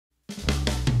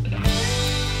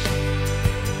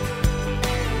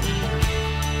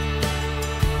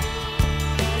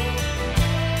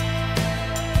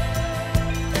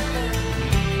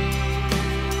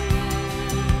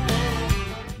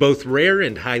Both rare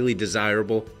and highly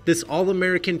desirable, this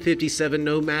all-American 57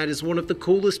 Nomad is one of the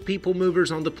coolest people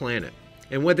movers on the planet.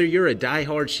 And whether you're a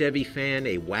die-hard Chevy fan,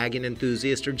 a wagon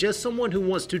enthusiast, or just someone who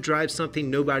wants to drive something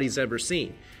nobody's ever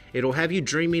seen, it'll have you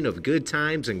dreaming of good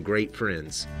times and great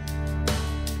friends.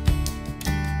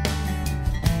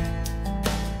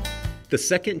 The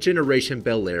second-generation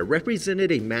Bel Air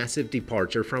represented a massive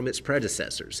departure from its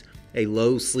predecessors. A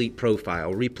low, sleek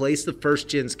profile replaced the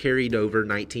first-gen's carried-over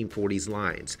 1940s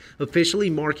lines, officially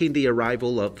marking the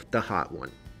arrival of the hot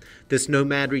one. This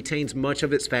Nomad retains much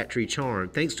of its factory charm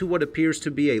thanks to what appears to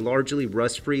be a largely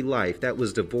rust-free life that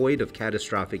was devoid of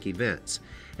catastrophic events.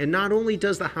 And not only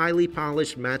does the highly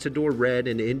polished Matador Red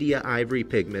and India Ivory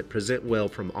pigment present well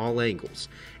from all angles,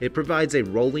 it provides a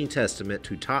rolling testament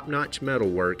to top-notch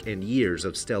metalwork and years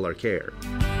of stellar care.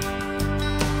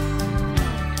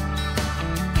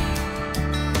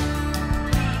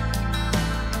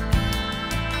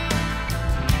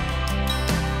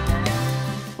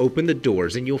 Open the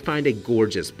doors and you'll find a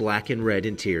gorgeous black and red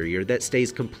interior that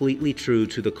stays completely true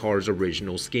to the car's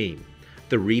original scheme.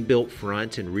 The rebuilt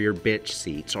front and rear bench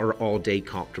seats are all-day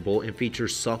comfortable and feature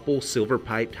supple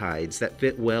silver-piped hides that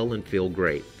fit well and feel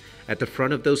great. At the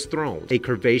front of those thrones, a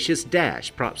curvaceous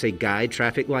dash props a guide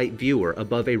traffic light viewer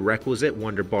above a requisite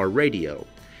Wonderbar radio.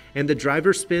 And the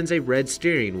driver spins a red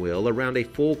steering wheel around a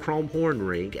full chrome horn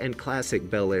ring and classic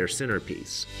Bel Air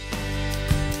centerpiece.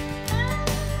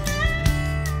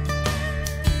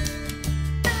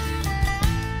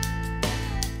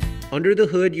 Under the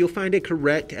hood, you'll find a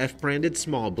correct F-branded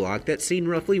small block that's seen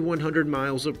roughly 100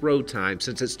 miles of road time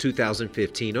since its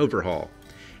 2015 overhaul.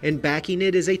 And backing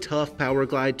it is a tough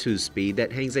Powerglide 2-speed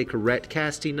that hangs a correct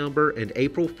casting number and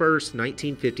April 1st,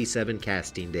 1957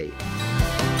 casting date.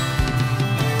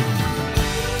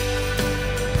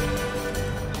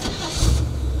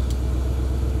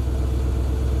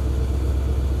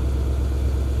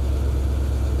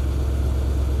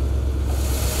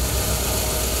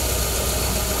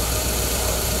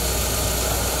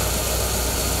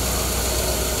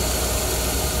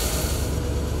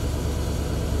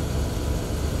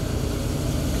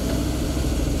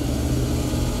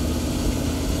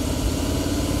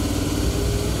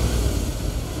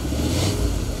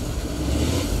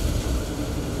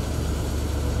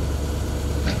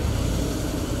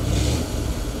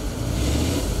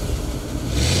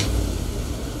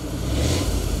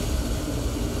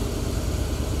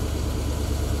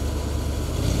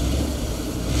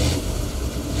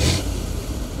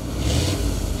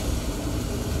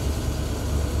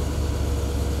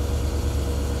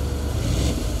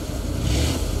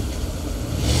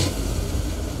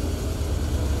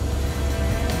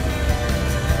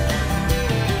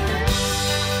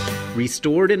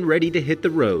 Restored and ready to hit the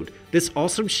road, this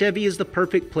awesome Chevy is the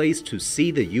perfect place to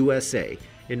see the USA.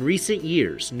 In recent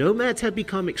years, Nomads have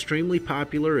become extremely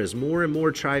popular as more and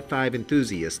more Tri-5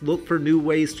 enthusiasts look for new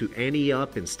ways to ante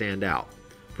up and stand out.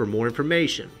 For more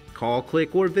information, call,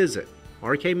 click, or visit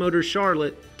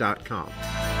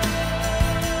rkmotorscharlotte.com.